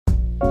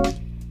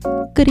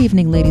Good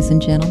evening, ladies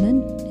and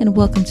gentlemen, and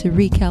welcome to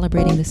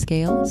Recalibrating the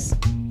Scales.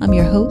 I'm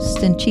your host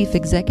and Chief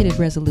Executive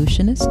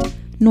Resolutionist,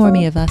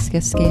 Normia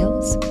Vasquez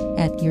Scales,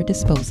 at your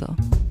disposal.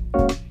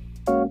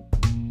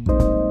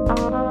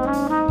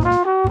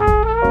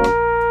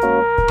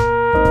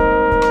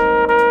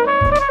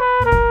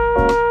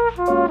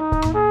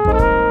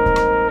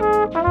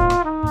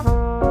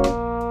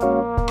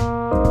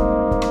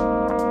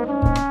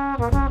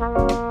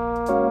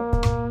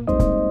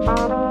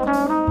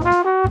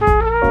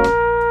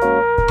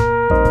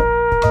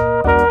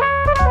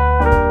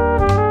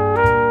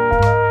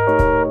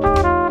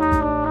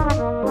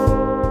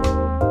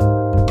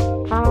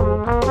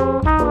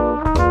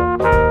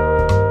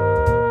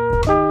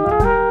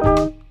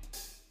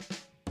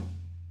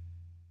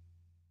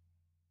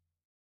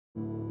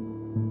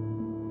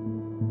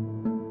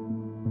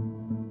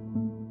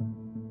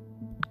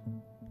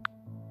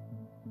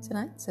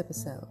 Tonight's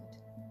episode,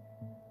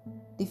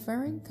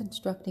 Deferring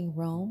Constructing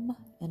Rome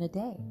in a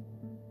Day,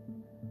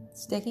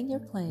 Staking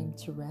Your Claim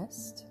to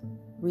Rest,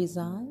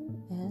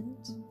 Resign, and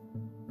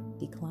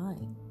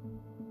Decline.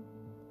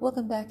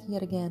 Welcome back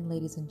yet again,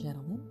 ladies and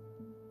gentlemen.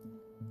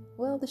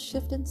 Well, the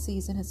shift in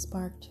season has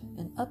sparked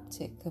an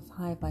uptick of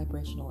high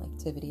vibrational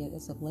activity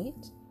as of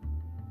late.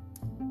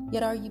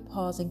 Yet are you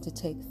pausing to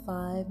take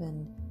 5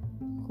 and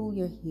cool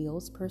your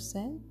heels per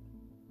se?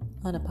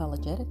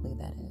 Unapologetically,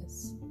 that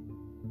is.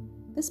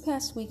 This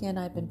past weekend,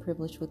 I've been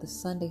privileged with a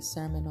Sunday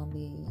sermon on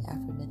the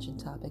aforementioned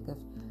topic of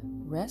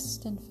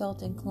rest and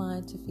felt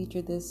inclined to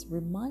feature this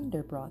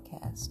reminder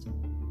broadcast,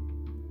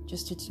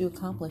 just to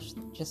accomplish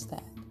just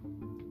that.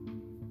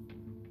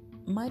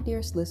 My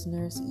dearest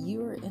listeners,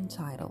 you are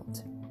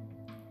entitled.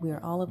 We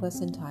are all of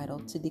us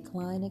entitled to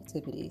decline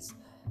activities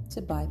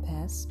to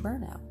bypass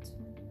burnout.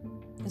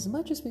 As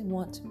much as we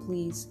want to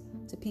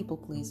people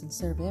please and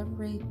serve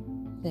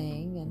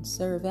everything and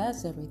serve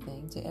as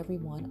everything to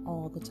everyone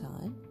all the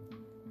time,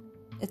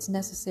 it's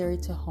necessary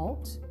to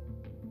halt,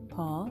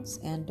 pause,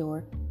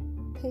 and/or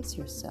pace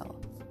yourself.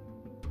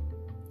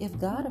 If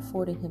God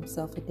afforded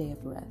himself a day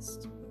of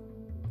rest,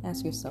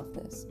 ask yourself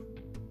this,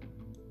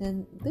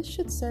 then this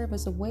should serve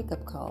as a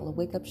wake-up call, a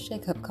wake-up,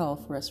 shake-up call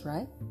for us,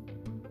 right?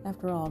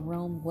 After all,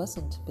 Rome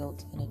wasn't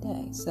built in a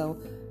day, so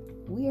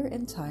we are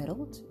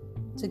entitled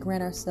to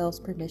grant ourselves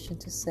permission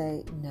to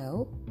say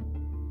no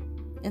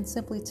and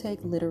simply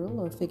take literal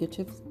or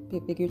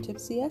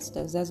figurative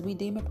siestas as we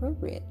deem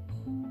appropriate.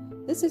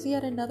 This is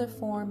yet another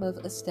form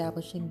of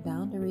establishing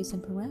boundaries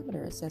and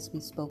parameters as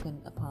we've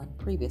spoken upon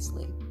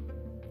previously,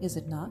 is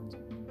it not?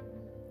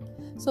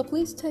 So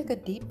please take a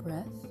deep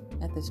breath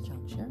at this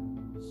juncture.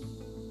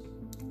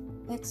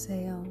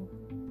 Exhale,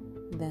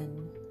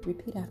 then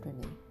repeat after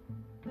me.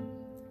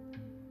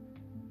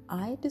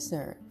 I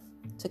deserve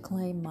to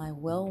claim my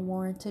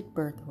well-warranted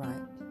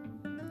birthright,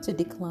 to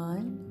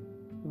decline,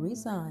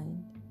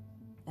 resign,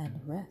 and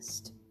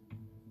rest.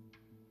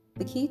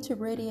 The key to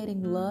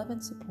radiating love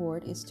and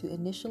support is to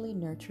initially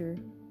nurture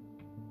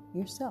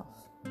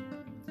yourself.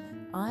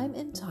 I'm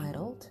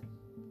entitled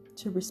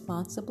to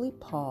responsibly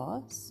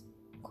pause,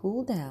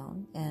 cool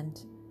down,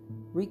 and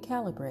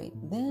recalibrate,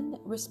 then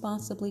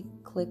responsibly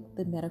click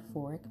the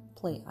metaphoric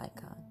play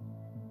icon.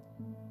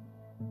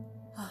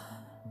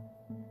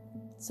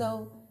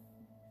 So,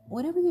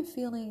 whenever you're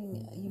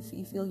feeling, you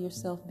feel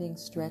yourself being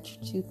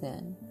stretched too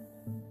thin,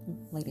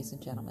 ladies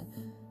and gentlemen,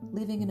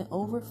 leaving an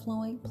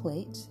overflowing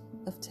plate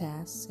of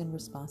tasks and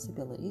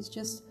responsibilities,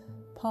 just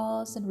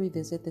pause and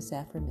revisit this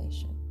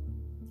affirmation.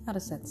 How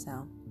does that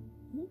sound?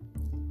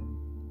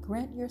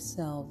 Grant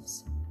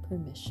yourselves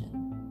permission.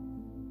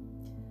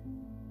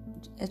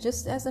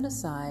 Just as an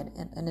aside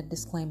and a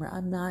disclaimer,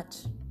 I'm not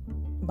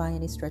by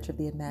any stretch of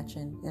the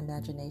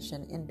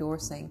imagination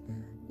endorsing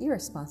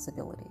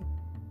irresponsibility,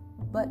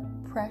 but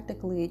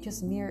practically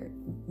just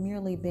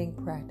merely being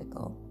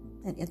practical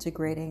and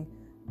integrating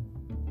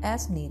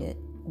as needed,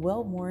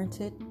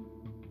 well-warranted,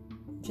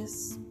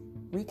 just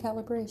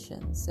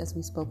recalibrations, as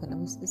we've spoken.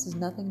 This is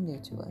nothing new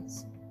to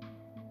us.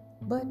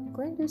 But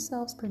grant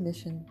yourselves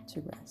permission to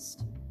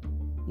rest.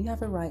 You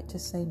have a right to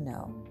say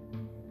no.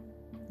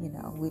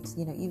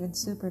 Even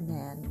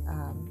Superman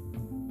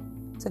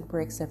took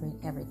breaks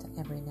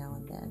every now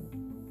and then.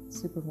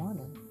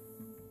 Superwoman,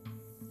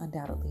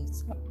 undoubtedly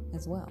so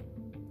as well.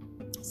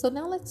 So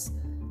now let's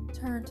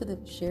turn to the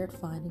shared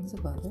findings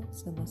of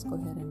others, and let's go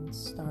ahead and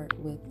start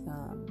with.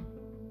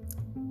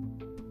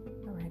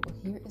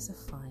 Here is a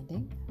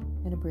finding,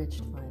 an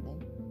abridged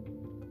finding.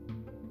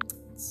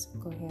 Let's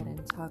go ahead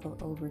and toggle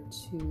over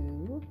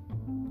to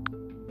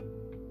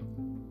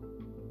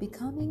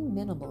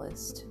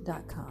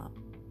becomingminimalist.com.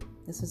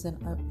 This is an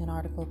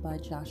article by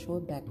Joshua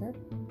Becker,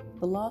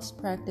 The Lost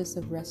Practice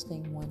of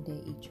Resting One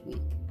Day Each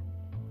Week.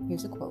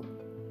 Here's a quote.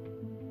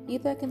 He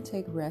that can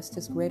take rest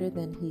is greater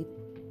than he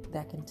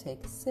that can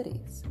take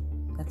cities.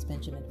 That's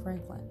Benjamin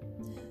Franklin.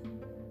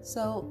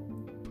 So,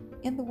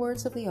 in the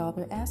words of the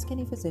author, ask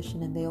any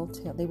physician and they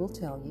will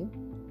tell you,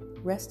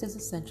 rest is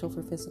essential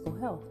for physical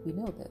health. We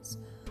know this.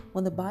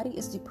 When the body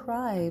is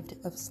deprived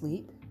of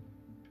sleep,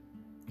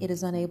 It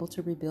is unable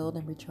to rebuild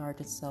and recharge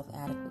itself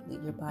adequately.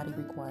 Your body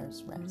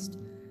requires rest.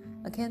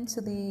 Akin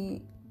to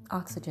the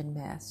oxygen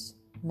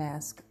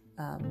mask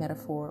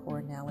metaphor or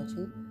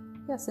analogy,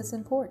 yes, it's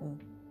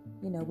important.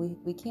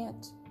 We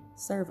can't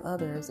serve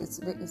others.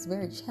 It's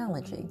very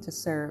challenging to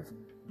serve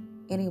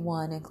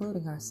anyone,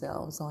 including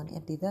ourselves, on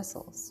empty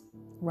vessels,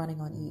 running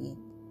on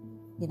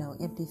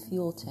empty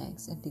fuel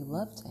tanks, empty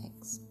love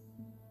tanks,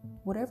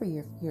 whatever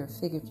your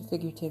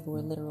figurative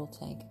or literal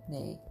tank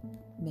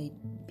may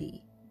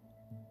be.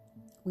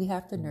 We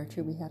have to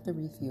nurture, we have to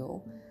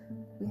refuel,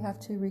 we have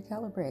to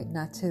recalibrate,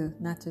 not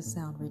to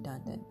sound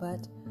redundant,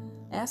 but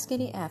ask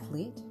any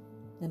athlete,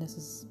 and this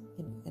is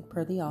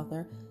per the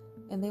author,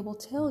 and they will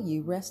tell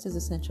you rest is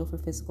essential for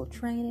physical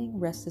training,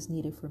 rest is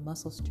needed for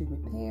muscles to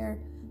repair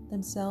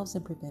themselves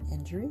and prevent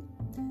injury.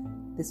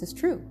 This is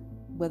true,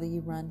 whether you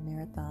run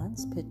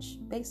marathons, pitch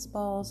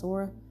baseballs,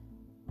 or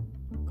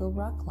go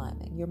rock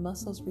climbing. Your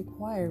muscles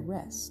require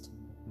rest.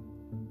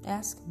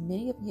 Ask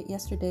many of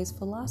yesterday's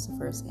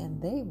philosophers,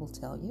 and they will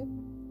tell you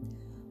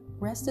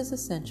rest is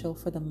essential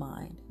for the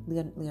mind.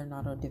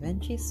 Leonardo da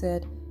Vinci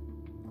said,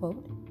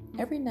 quote,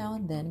 "Every now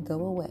and then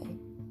go away.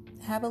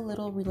 Have a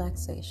little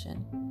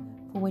relaxation.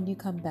 For when you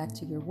come back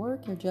to your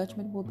work, your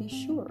judgment will be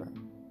surer."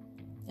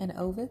 And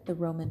Ovid, the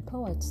Roman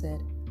poet,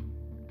 said,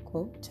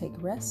 quote,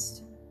 "Take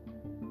rest.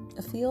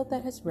 A field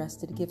that has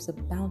rested gives a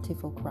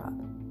bountiful crop."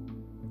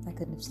 I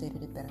couldn't have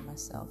stated it better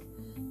myself.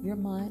 Your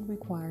mind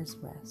requires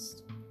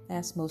rest.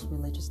 Ask most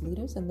religious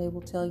leaders, and they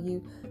will tell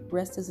you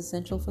rest is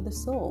essential for the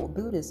soul.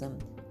 Buddhism,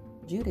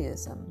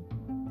 Judaism,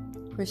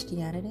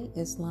 Christianity,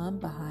 Islam,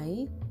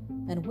 Baha'i,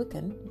 and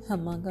Wiccan,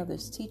 among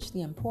others, teach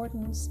the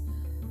importance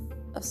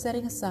of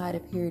setting aside a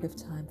period of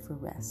time for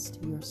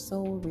rest. Your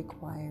soul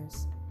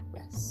requires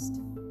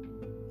rest.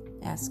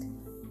 Ask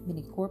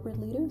many corporate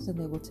leaders, and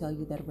they will tell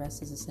you that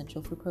rest is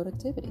essential for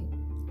productivity.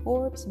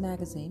 Forbes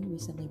magazine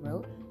recently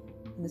wrote,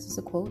 and this is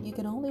a quote, "You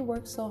can only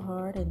work so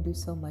hard and do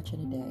so much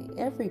in a day."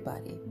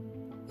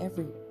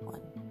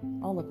 Everyone,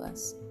 all of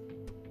us,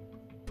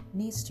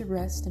 needs to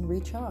rest and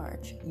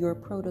recharge. Your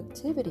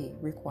productivity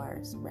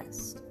requires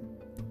rest.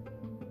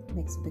 It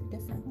makes a big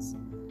difference.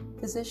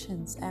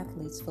 Physicians,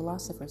 athletes,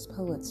 philosophers,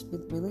 poets,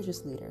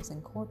 religious leaders,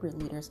 and corporate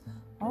leaders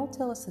all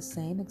tell us the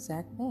same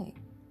exact thing.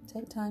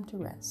 Take time to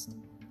rest.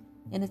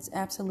 And it's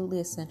absolutely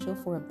essential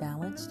for a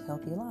balanced,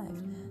 healthy life.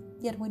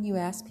 Yet when you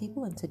ask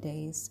people in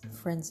today's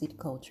frenzied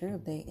culture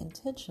if they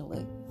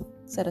intentionally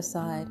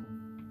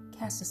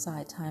cast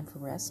aside time for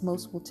rest,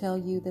 most will tell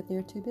you that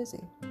they're too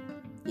busy.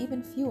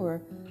 Even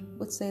fewer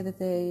would say that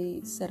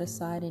they set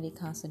aside any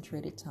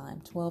concentrated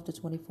time, 12 to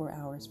 24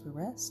 hours for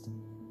rest.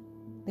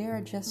 There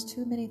are just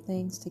too many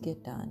things to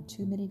get done,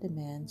 too many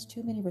demands,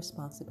 too many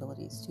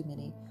responsibilities, too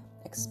many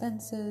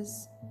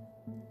expenses,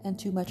 and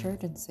too much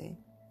urgency.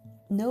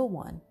 No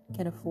one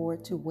can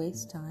afford to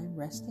waste time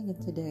resting in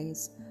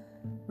today's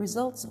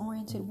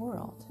results-oriented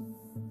world.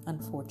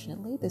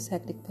 Unfortunately, this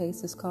hectic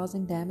pace is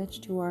causing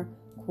damage to our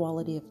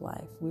quality of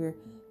life. We're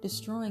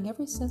destroying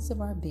every sense of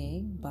our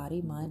being,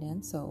 body, mind,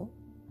 and soul.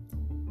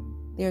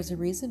 There's a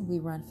reason we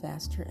run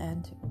faster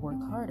and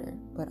work harder,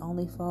 but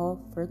only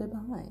fall further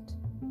behind.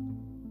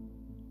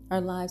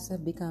 Our lives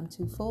have become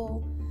too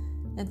full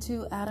and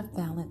too out of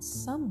balance.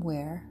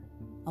 Somewhere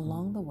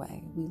along the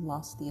way, we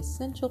lost the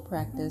essential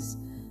practice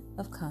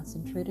of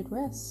concentrated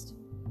rest.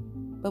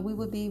 But we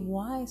would be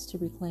wise to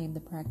reclaim the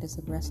practice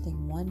of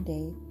resting one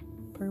day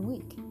per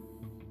week.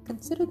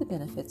 Consider the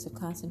benefits of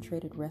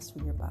concentrated rest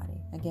for your body.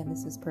 Again,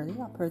 this is per the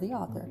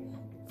author.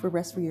 For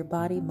rest for your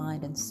body,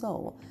 mind, and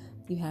soul.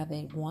 You have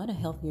a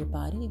healthier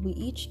body. We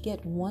each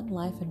get one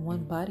life and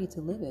one body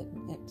to live it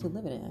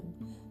in.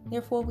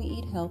 Therefore, we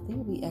eat healthy,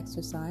 we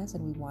exercise,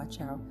 and we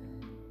watch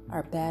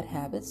our bad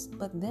habits.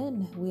 But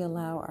then we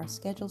allow our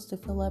schedules to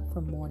fill up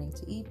from morning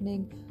to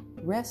evening.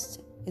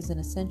 Rest is as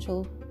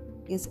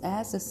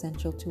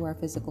essential to our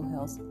physical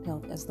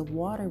health as the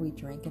water we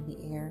drink and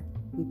the air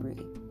we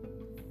breathe.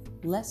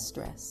 Less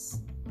stress.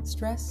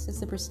 Stress is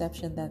the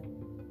perception that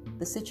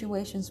the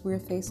situations we're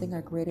facing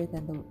are greater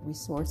than the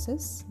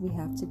resources we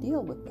have to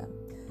deal with them.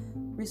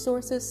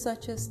 Resources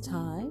such as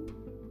time,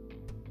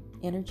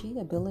 energy,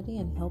 ability,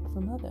 and help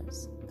from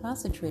others.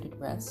 Concentrated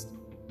rest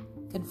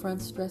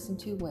confronts stress in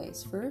two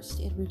ways. First,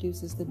 it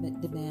reduces the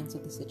demands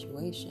of the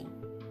situation.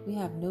 We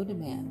have no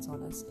demands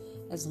on us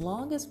as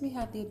long as we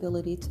have the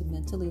ability to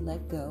mentally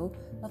let go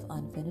of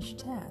unfinished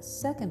tasks.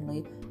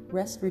 Secondly,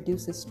 rest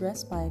reduces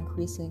stress by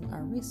increasing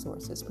our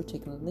resources,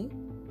 particularly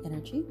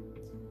energy.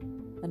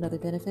 Another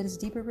benefit is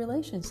deeper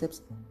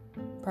relationships.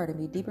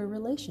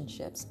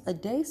 A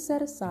day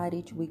set aside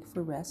each week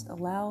for rest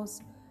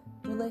allows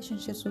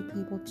relationships with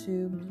people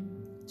to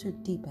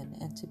deepen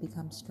and to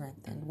become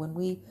strengthened. When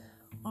we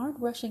aren't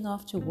rushing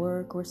off to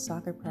work or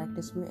soccer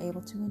practice, we're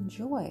able to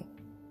enjoy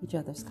each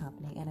other's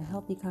company and a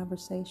healthy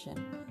conversation.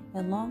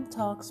 And long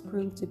talks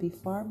prove to be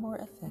far more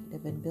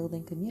effective in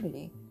building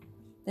community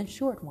than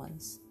short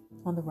ones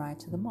on the ride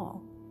to the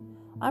mall.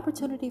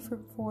 Opportunity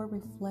for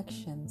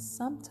reflection.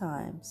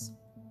 Sometimes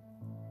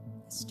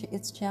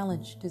it's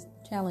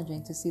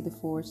challenging to see the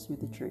forest through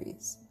the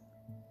trees.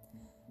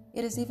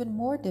 It is even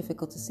more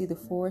difficult to see the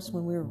forest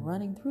when we're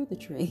running through the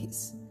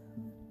trees.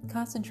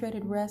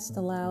 Concentrated rest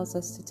allows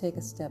us to take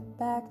a step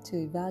back, to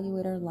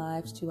evaluate our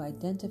lives, to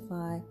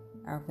identify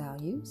our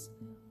values,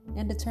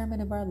 and determine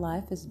if our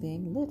life is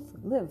being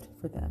lived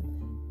for them.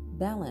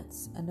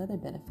 Balance, another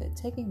benefit.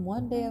 Taking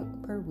one day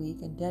per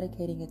week and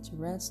dedicating it to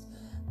rest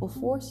will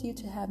force you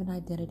to have an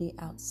identity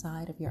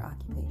outside of your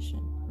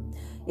occupation.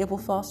 It will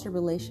foster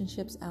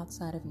relationships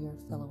outside of your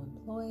fellow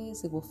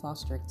employees. It will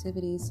foster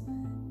activities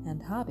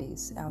and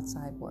hobbies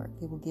outside work.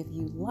 It will give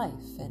you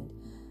life and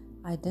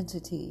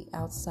identity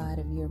outside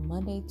of your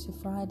Monday to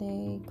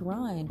Friday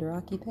grind or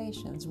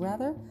occupations.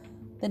 Rather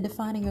than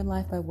defining your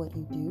life by what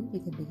you do, you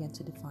can begin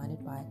to define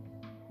it by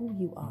who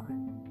you are.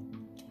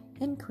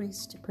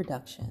 Increased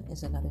production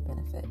is another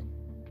benefit.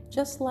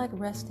 Just like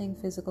resting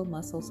physical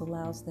muscles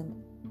allows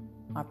them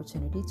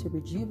opportunity to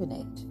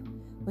rejuvenate,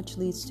 which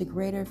leads to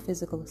greater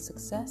physical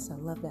success. I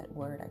love that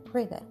word. I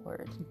pray that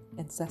word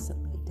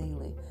incessantly,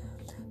 daily.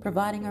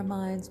 Providing our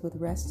minds with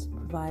rest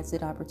provides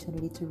it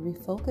opportunity to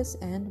refocus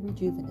and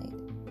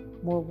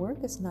rejuvenate. More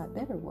work is not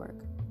better work.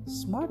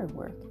 Smarter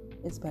work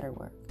is better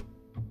work.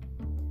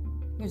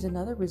 Here's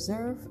another: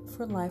 reserve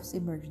for life's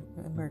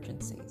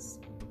emergencies.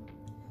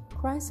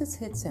 Crisis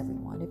hits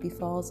everyone. It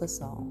befalls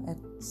us all at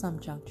some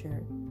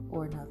juncture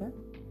or another.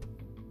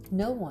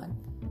 No one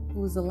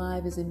who is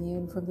alive is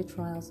immune from the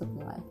trials of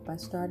life. By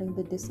starting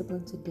the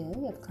discipline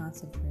today of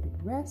concentrated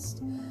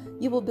rest,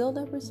 you will build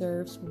up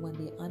reserves for when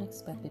the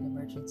unexpected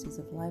emergencies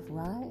of life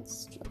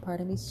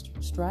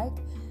strike,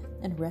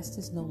 and rest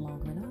is no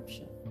longer an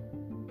option.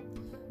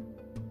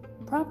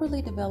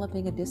 Properly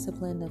developing a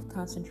discipline of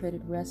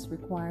concentrated rest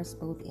requires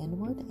both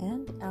inward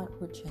and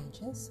outward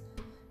changes.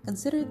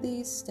 Consider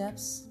these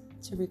steps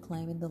to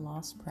reclaiming the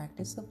lost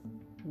practice of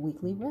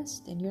weekly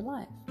rest in your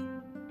life.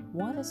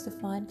 One is to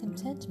find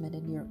contentment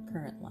in your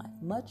current life.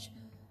 Much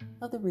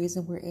of the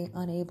reason we're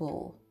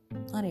unable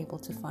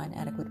to find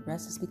adequate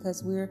rest is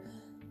because we're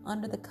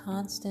under the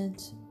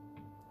constant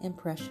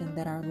impression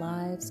that our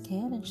lives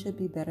can and should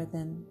be better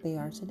than they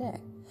are today.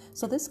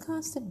 So this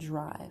constant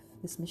drive,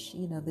 this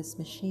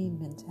machine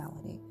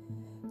mentality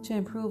to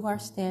improve our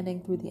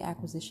standing through the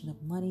acquisition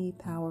of money,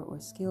 power, or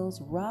skills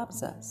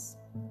robs us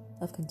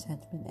of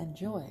contentment and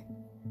joy.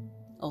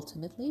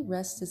 Ultimately,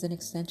 rest is an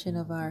extension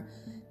of our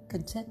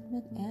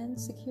contentment and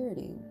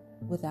security.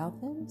 Without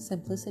them,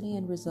 simplicity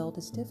and result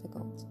is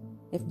difficult,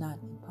 if not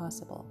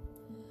impossible.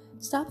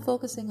 Stop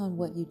focusing on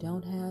what you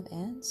don't have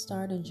and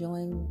start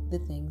enjoying the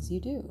things you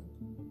do.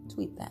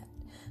 Tweet that.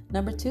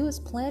 Number 2 is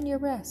plan your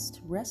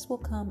rest. Rest will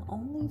come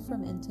only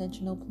from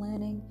intentional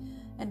planning,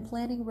 and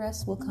planning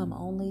rest will come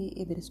only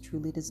if it is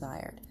truly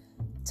desired.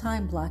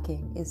 Time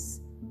blocking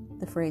is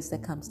the phrase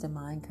that comes to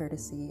mind,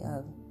 courtesy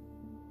of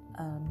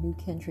a New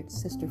Kendrick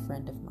sister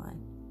friend of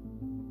mine.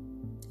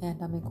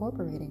 And I'm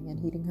incorporating and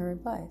heeding her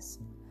advice.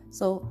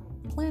 So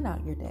plan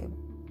out your day.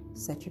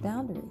 Set your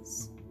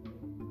boundaries.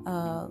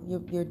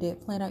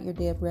 Plan out your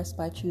day of rest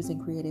by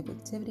choosing creative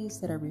activities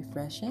that are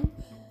refreshing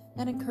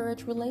and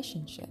encourage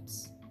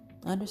relationships.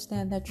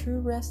 Understand that true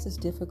rest is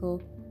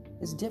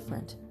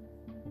different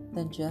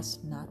than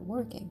just not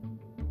working.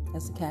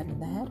 As the Cat in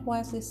the Hat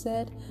wisely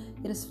said,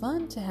 it is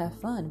fun to have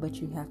fun, but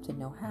you have to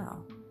know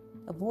how.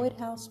 Avoid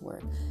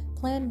housework.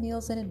 Plan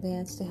meals in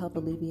advance to help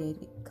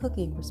alleviate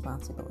cooking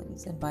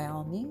responsibilities. And by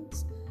all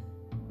means,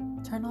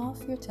 turn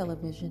off your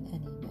television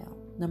and email.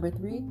 Number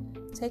 3,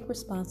 take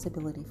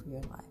responsibility for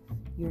your life.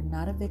 You're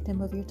not a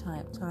victim of your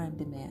time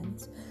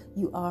demands.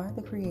 You are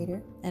the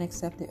creator and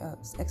acceptor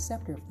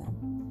of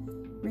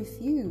them.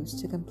 Refuse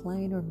to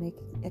complain or make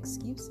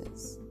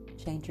excuses.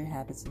 Change your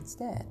habits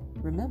instead.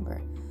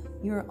 Remember,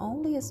 you're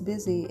only as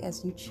busy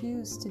as you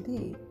choose to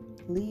be.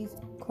 Leave,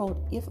 quote,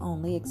 if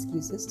only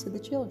excuses to the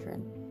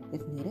children.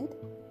 If needed,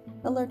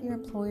 alert your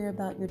employer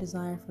about your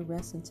desire for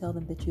rest and tell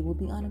them that you will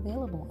be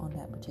unavailable on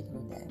that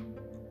particular day.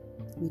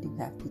 We do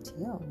have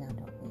PTO now,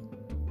 don't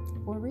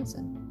we? For a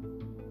reason.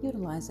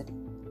 Utilize it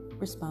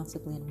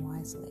responsibly and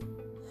wisely.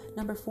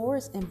 Number 4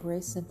 is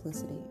embrace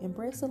simplicity.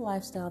 Embrace a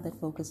lifestyle that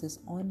focuses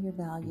on your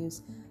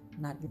values,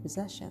 not your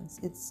possessions.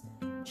 It's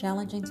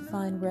challenging to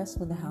find rest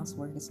when the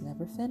housework is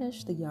never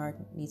finished, the yard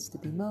needs to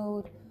be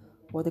mowed,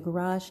 or the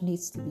garage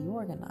needs to be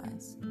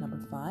organized. Number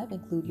 5,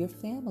 include your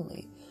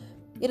family.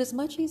 It is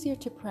much easier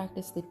to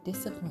practice the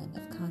discipline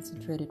of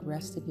concentrated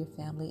rest if your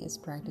family is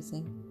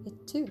practicing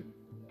it too.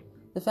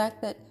 The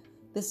fact that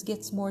this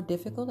gets more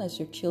difficult as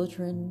your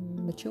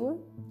children mature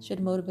should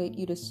motivate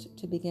you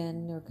to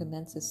begin or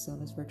commence as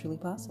soon as virtually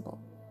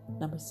possible.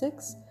 Number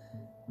 6,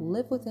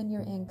 live within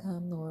your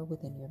income or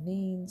within your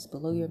means,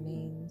 below your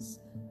means.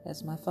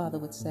 As my father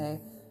would say,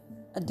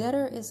 a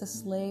debtor is a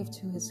slave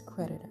to his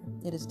creditor.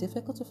 It is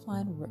difficult to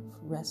find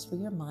rest for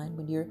your mind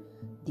when you're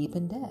deep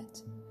in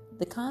debt.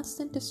 The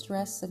constant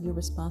distress of your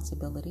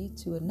responsibility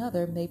to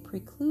another may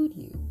preclude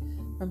you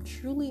from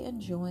truly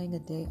enjoying a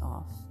day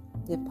off.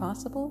 If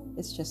possible,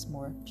 it's just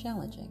more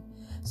challenging.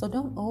 So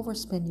don't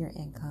overspend your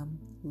income,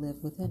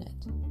 live within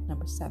it.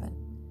 Number 7,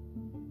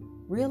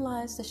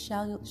 realize the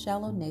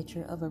shallow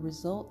nature of a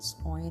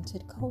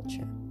results-oriented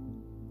culture.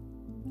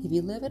 If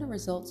you live in a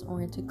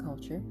results-oriented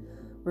culture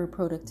where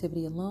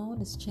productivity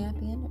alone is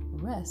championed,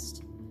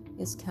 rest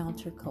is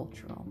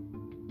countercultural.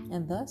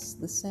 And thus,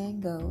 the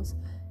saying goes,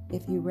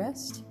 if you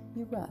rest,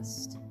 you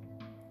rust.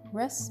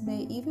 Rest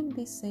may even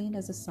be seen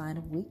as a sign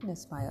of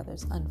weakness by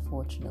others.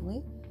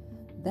 Unfortunately,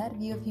 that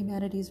view of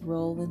humanity's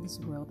role in this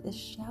world is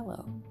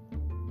shallow.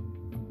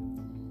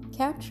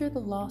 Capture the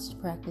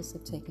lost practice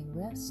of taking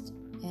rest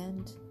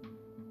and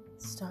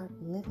start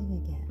living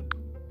again.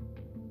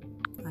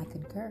 I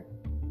concur.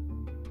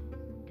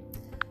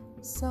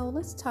 So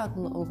let's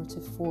toggle over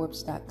to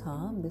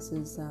Forbes.com. This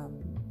is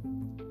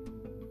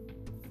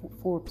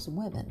Forbes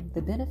Women,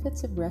 The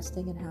Benefits of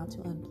Resting and How to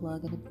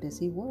Unplug in a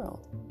Busy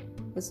World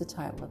is the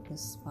title of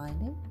this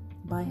finding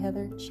by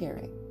Heather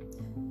Cherry.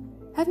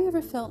 Have you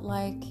ever felt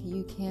like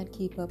you can't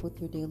keep up with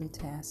your daily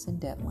tasks and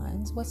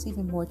deadlines? What's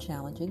even more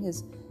challenging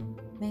is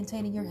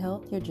maintaining your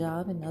health, your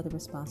job, and other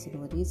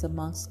responsibilities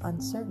amongst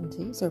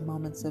uncertainties or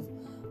moments of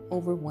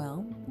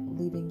overwhelm,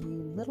 leaving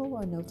you little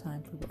or no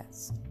time for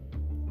rest.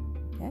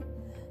 Okay?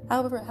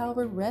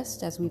 However,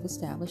 rest, as we've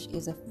established,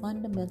 is a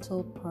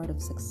fundamental part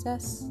of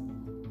success,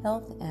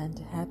 health, and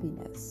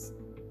happiness.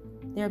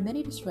 There are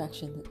many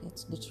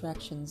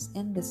distractions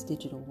in this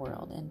digital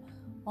world, and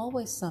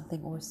always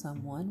something or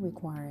someone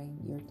requiring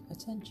your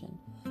attention.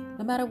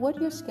 No matter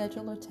what your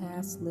schedule or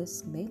task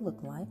list may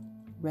look like,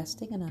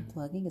 resting and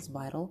unplugging is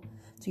vital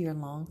to your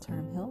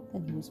long-term health,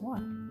 and here's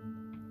why.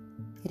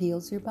 It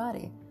heals your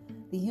body.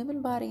 The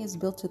human body is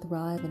built to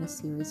thrive in a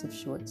series of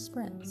short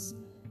sprints.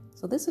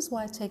 So this is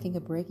why taking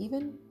a break,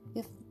 even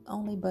if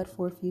only but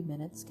for a few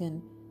minutes,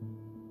 can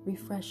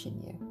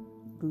refreshen you.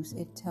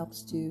 It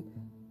helps to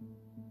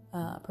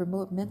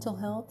promote mental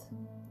health,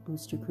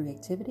 boost your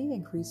creativity,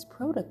 increase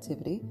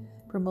productivity,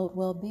 promote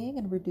well-being,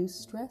 and reduce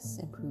stress,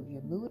 improve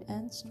your mood,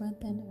 and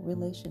strengthen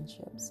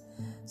relationships.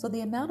 So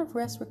the amount of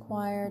rest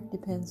required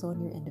depends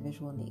on your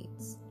individual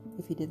needs.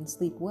 If you didn't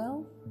sleep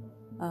well,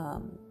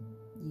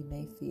 you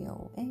may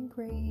feel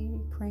angry,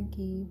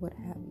 cranky, what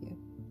have you.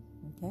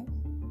 Okay?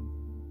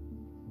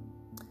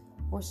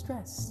 Or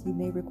stress. You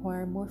may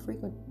require more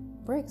frequent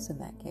breaks in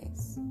that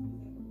case.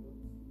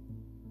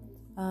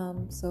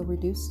 So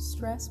reduce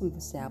stress, we've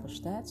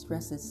established that.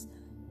 Stress is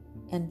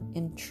an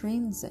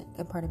intrinsic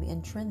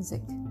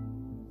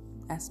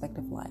aspect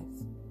of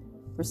life.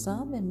 For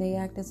some, it may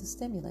act as a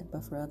stimulant,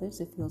 but for others,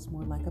 it feels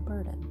more like a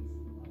burden.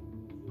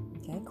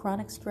 Okay,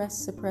 chronic stress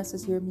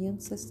suppresses your immune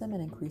system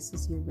and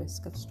increases your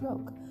risk of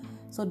stroke.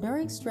 So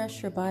during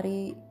stress, your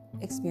body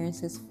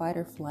experiences fight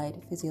or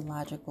flight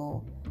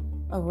physiological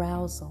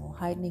arousal,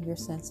 heightening your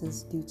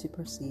senses due to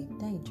perceived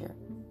danger.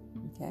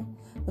 Okay,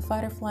 the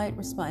fight or flight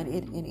response,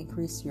 it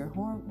increases your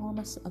hormone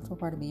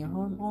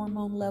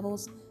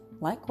levels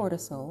like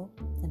cortisol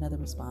and other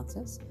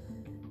responses.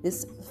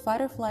 This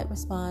fight or flight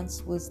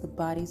response was the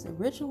body's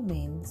original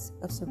means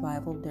of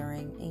survival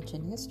during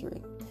ancient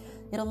history.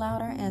 It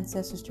allowed our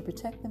ancestors to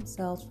protect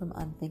themselves from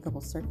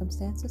unthinkable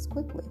circumstances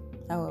quickly.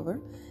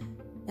 However,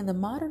 in the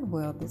modern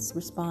world, this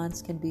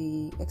response can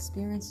be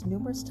experienced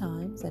numerous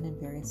times and in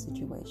various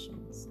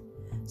situations.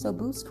 So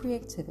boost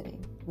creativity.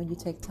 When you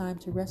take time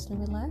to rest and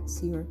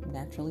relax, you're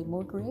naturally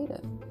more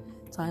creative.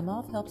 Time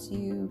off helps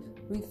you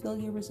refill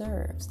your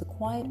reserves. The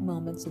quiet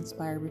moments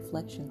inspire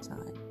reflection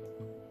time.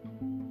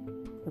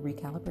 The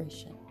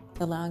recalibration,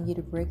 allowing you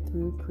to break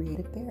through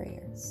creative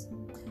barriers.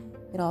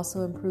 It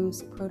also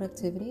improves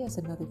productivity as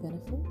another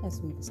benefit, as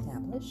we've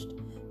established.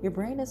 Your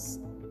brain is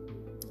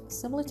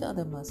similar to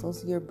other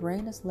muscles. Your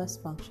brain is less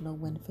functional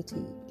when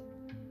fatigued.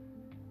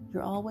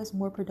 You're always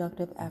more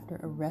productive after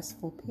a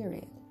restful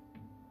period.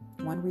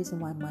 One reason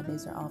why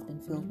Mondays are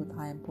often filled with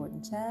high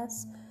important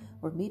tasks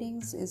or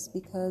meetings is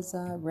because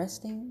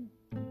resting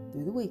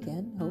through the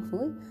weekend,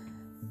 hopefully,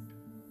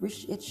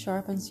 it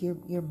sharpens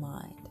your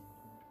mind.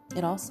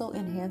 It also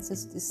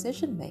enhances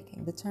decision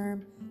making. The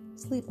term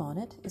sleep on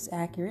it is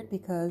accurate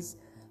because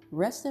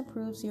rest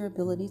improves your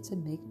ability to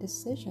make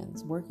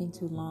decisions. Working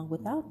too long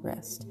without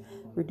rest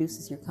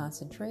reduces your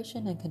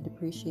concentration and can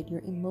depreciate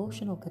your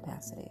emotional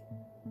capacity.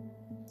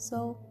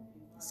 So,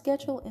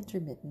 schedule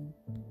intermittent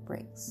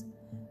breaks.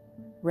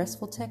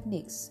 Restful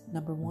techniques.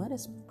 Number one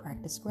is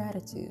practice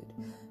gratitude.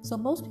 So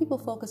most people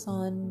focus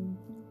on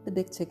the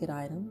big ticket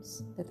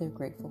items that they're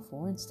grateful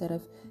for.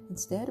 Instead,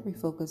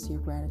 refocus your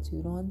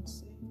gratitude on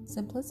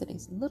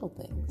simplicities, little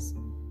things.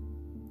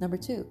 Number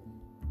two,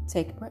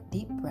 take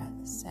deep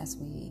breaths, as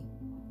we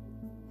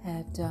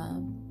had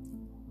done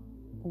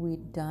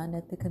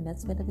at the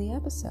commencement of the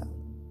episode.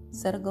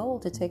 Set a goal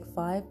to take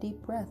 5 deep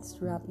breaths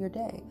throughout your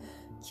day.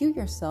 Cue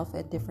yourself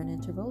at different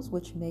intervals,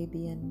 which may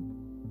be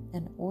in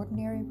an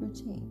ordinary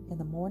routine in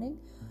the morning,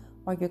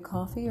 while your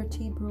coffee or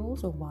tea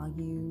brews, or while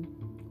you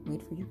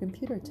wait for your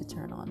computer to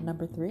turn on.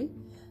 Number 3,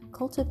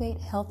 cultivate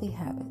healthy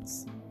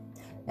habits.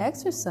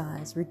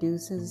 Exercise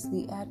reduces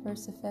the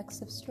adverse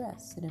effects of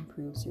stress. It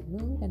improves your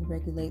mood and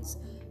regulates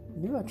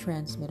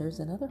neurotransmitters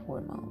and other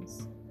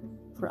hormones.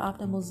 For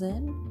optimal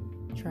zen,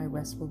 try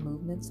restful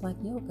movements like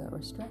yoga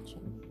or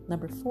stretching.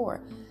 Number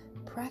 4,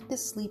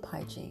 practice sleep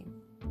hygiene.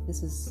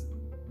 This is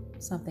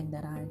something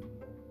that I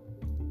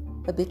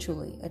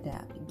habitually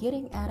adapt.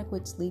 Getting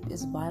adequate sleep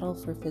is vital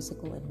for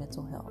physical and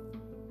mental health.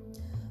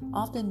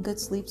 Often, good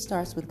sleep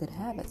starts with good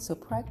habits, so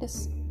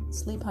practice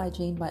sleep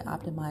hygiene by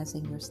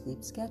optimizing your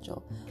sleep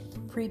schedule.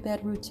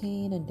 Pre-bed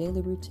routine and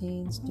daily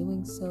routines,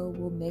 doing so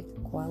will make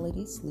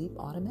quality sleep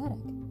automatic.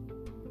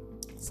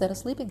 Set a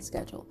sleeping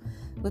schedule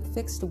with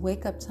fixed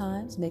wake-up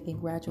times, making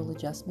gradual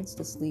adjustments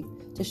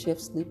to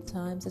shift sleep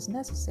times as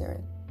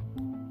necessary.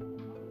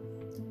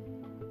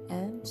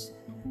 And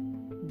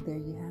there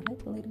you have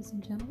it, ladies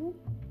and gentlemen.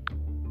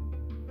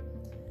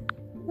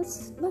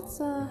 Let's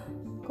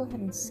go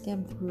ahead and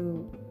skim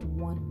through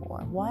one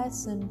more. Why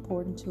it's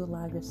important to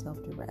allow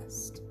yourself to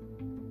rest.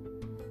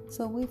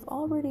 So we've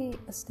already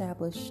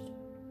established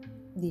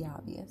the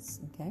obvious,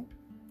 okay?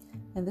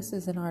 And this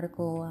is an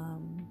article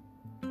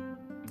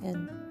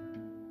in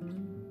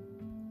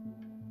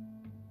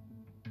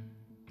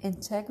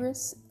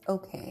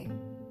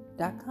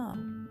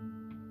integrisok.com.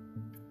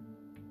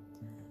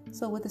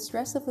 So with the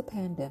stress of the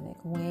pandemic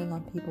weighing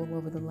on people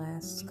over the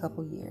last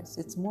couple years,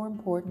 it's more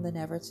important than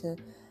ever to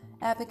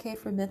advocate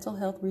for mental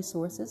health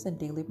resources and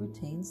daily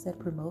routines that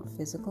promote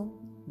physical,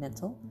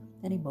 mental,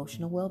 and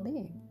emotional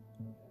well-being.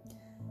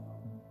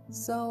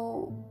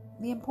 So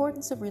the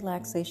importance of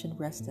relaxation,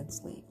 rest, and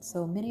sleep.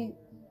 So many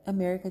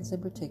Americans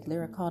in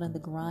particular are caught in the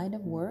grind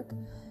of work,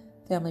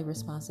 family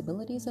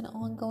responsibilities, and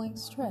ongoing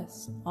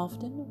stress.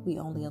 Often, we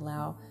only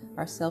allow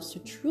ourselves to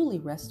truly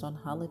rest on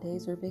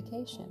holidays or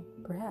vacation,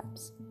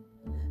 perhaps.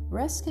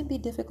 Rest can be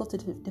difficult to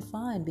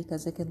define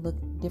because it can look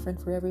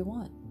different for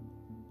everyone.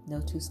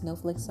 No two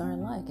snowflakes are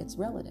alike. It's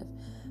relative.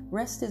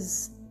 Rest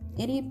is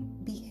any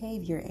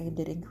behavior aimed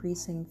at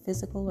increasing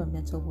physical or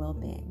mental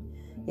well-being.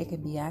 It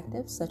can be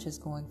active, such as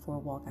going for a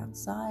walk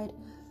outside,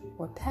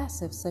 or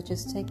passive, such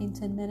as taking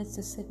 10 minutes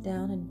to sit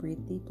down and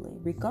breathe deeply.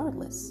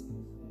 Regardless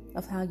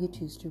of how you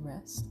choose to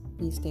rest,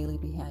 these daily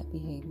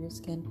behaviors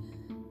can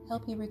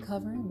help you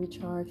recover and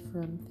recharge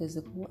from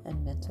physical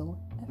and mental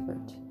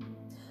effort.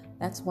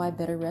 That's why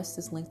better rest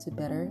is linked to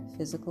better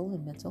physical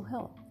and mental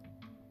health.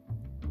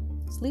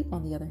 Sleep,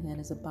 on the other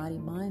hand, is a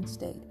body-mind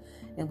state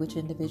in which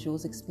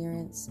individuals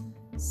experience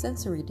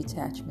sensory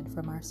detachment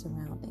from our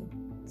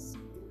surroundings.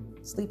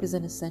 Sleep is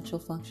an essential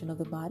function of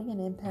the body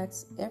and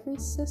impacts every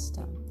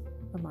system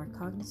from our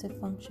cognitive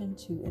function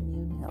to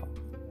immune health.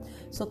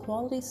 So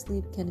quality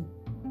sleep can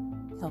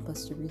help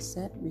us to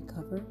reset,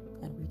 recover,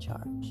 and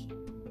recharge.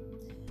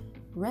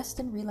 Rest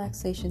and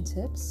relaxation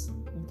tips,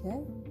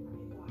 okay?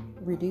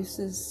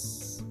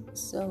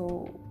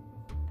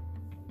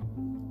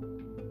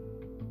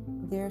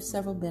 There are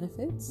several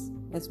benefits,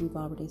 as we've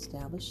already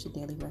established, to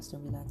daily rest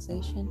and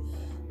relaxation.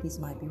 These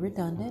might be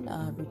redundant.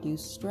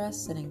 Reduce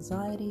stress and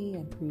anxiety,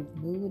 improved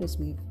mood, as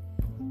we've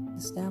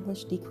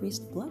established,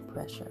 decreased blood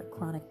pressure,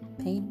 chronic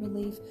pain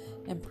relief,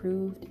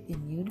 improved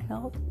immune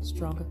health,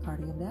 stronger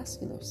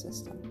cardiovascular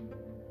system.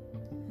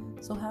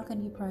 So how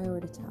can you better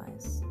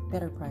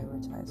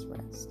prioritize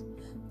rest?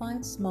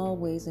 Find small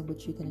ways in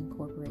which you can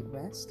incorporate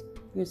rest.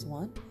 Here's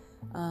one.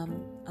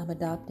 I'm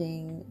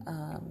adopting,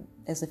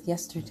 as of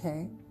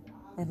yesterday,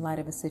 in light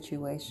of a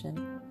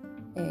situation,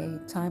 a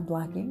time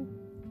blocking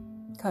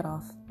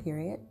cutoff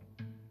period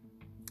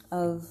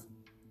of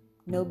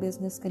no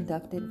business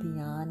conducted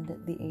beyond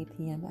the 8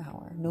 p.m.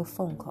 hour. No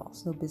phone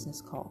calls, no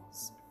business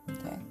calls.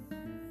 Okay.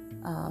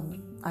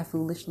 I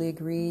foolishly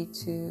agreed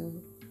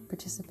to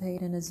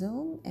participate in a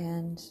Zoom,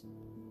 and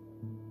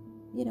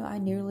I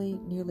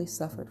nearly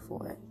suffered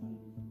for it.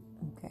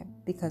 Okay,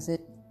 because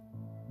it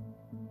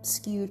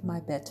skewed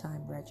my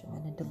bedtime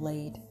regimen and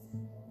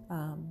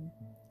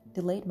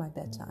delayed my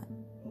bedtime.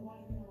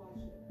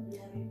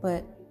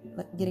 But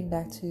getting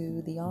back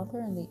to the author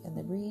and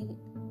the read,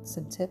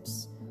 some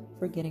tips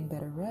for getting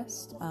better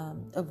rest.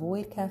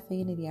 Avoid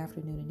caffeine in the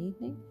afternoon and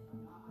evening.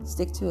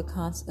 Stick to a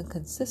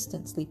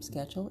consistent sleep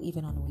schedule,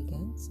 even on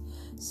weekends.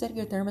 Set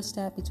your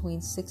thermostat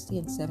between 60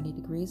 and 70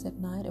 degrees at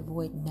night.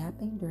 Avoid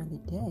napping during the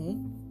day.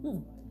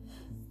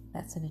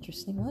 That's an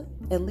interesting one.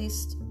 At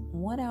least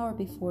 1 hour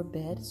before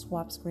bed,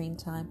 swap screen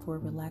time for a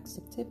relaxed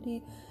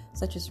activity,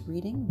 such as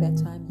reading,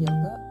 bedtime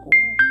yoga, or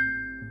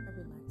a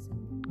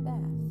relaxing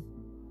bath.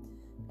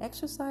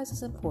 Exercise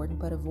is important,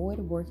 but avoid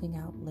working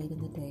out late in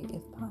the day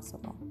if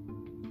possible.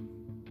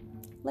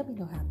 Let me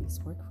know how these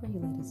work for you,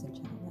 ladies and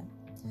gentlemen.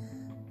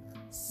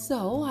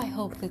 So I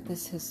hope that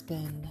this has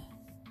been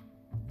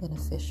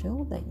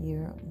beneficial, that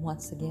you're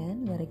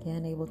yet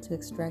again able to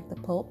extract the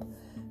pulp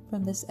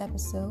from this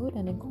episode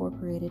and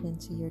incorporate it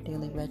into your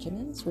daily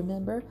regimens.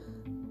 Remember,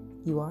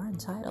 you are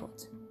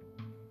entitled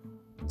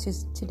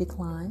to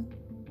decline,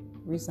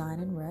 resign,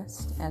 and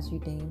rest as you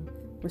deem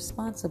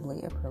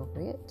responsibly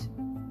appropriate.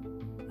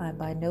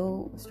 By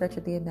no stretch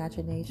of the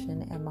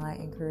imagination am I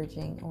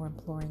encouraging or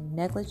imploring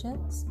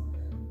negligence,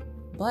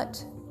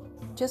 but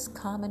just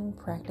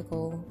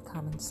practical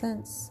common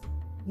sense,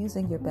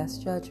 using your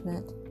best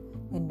judgment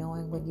and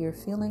knowing when you're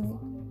feeling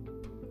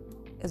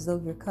as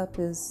though your cup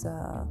is,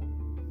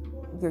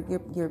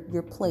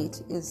 your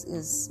plate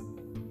is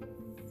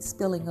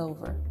spilling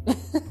over.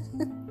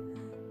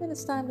 Then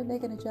it's time to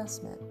make an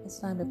adjustment. It's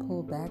time to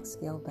pull back,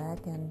 scale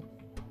back, and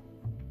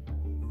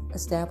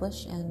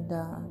establish and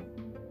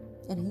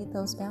heed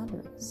those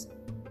boundaries.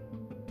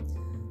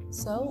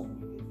 So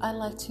I'd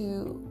like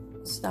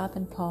to stop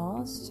and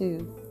pause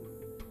to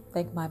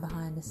thank my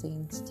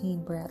behind-the-scenes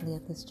team, Bradley,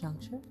 at this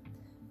juncture.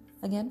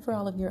 Again, for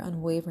all of your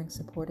unwavering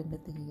support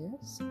amid the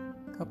years,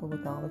 coupled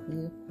with all of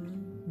you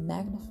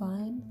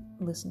magnifying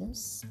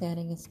listeners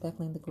spanning and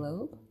speckling the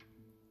globe.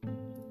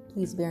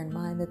 Please bear in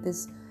mind that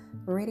this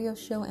radio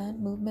show and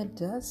movement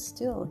does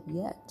still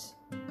yet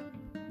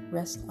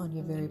rest on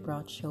your very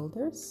broad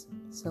shoulders,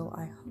 so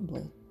I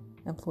humbly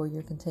implore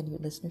your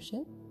continued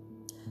listenership.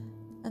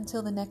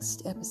 Until the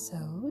next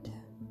episode,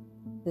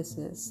 this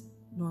is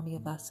Normia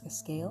Vasquez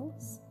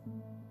Scales,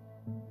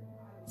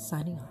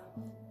 signing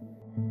off.